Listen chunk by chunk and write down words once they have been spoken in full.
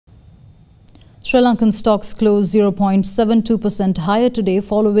Sri Lankan stocks closed 0.72% higher today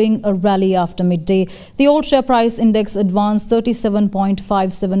following a rally after midday. The all-share price index advanced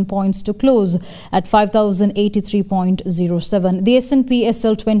 37.57 points to close at 5,083.07. The S&P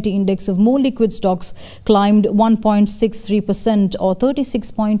SL20 index of more liquid stocks climbed 1.63% or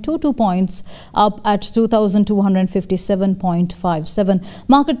 36.22 points up at 2,257.57.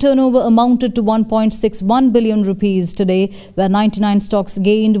 Market turnover amounted to 1.61 billion rupees today, where 99 stocks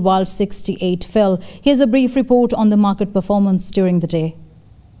gained while 68 fell. Here's a brief report on the market performance during the day.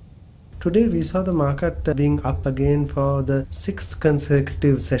 Today we saw the market being up again for the sixth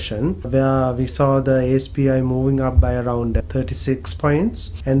consecutive session, where we saw the ASPI moving up by around 36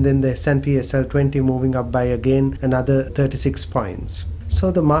 points and then the S&P SL20 moving up by again another 36 points. So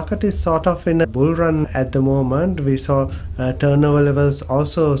the market is sort of in a bull run at the moment. We saw turnover levels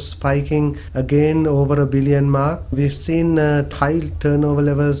also spiking again over a billion mark. We've seen high turnover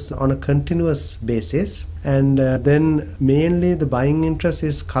levels on a continuous basis. And then mainly the buying interest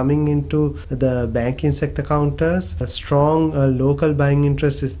is coming into the banking sector counters. A strong local buying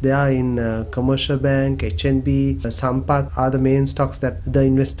interest is there in Commercial Bank, HNB, Sampath are the main stocks that the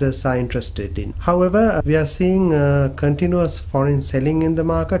investors are interested in. However, we are seeing continuous foreign selling in the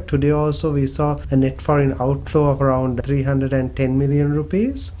market. Today also we saw a net foreign outflow of around 310 million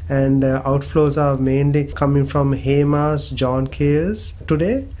rupees, and outflows are mainly coming from Hemas, John Cares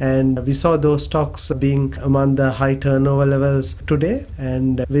today, and we saw those stocks being among the high turnover levels today,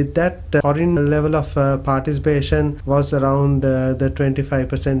 and with that foreign level of participation was around the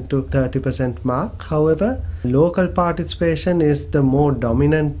 25% to 30% mark. However, local participation is the more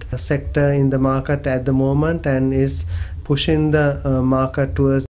dominant sector in the market at the moment and is pushing the market towards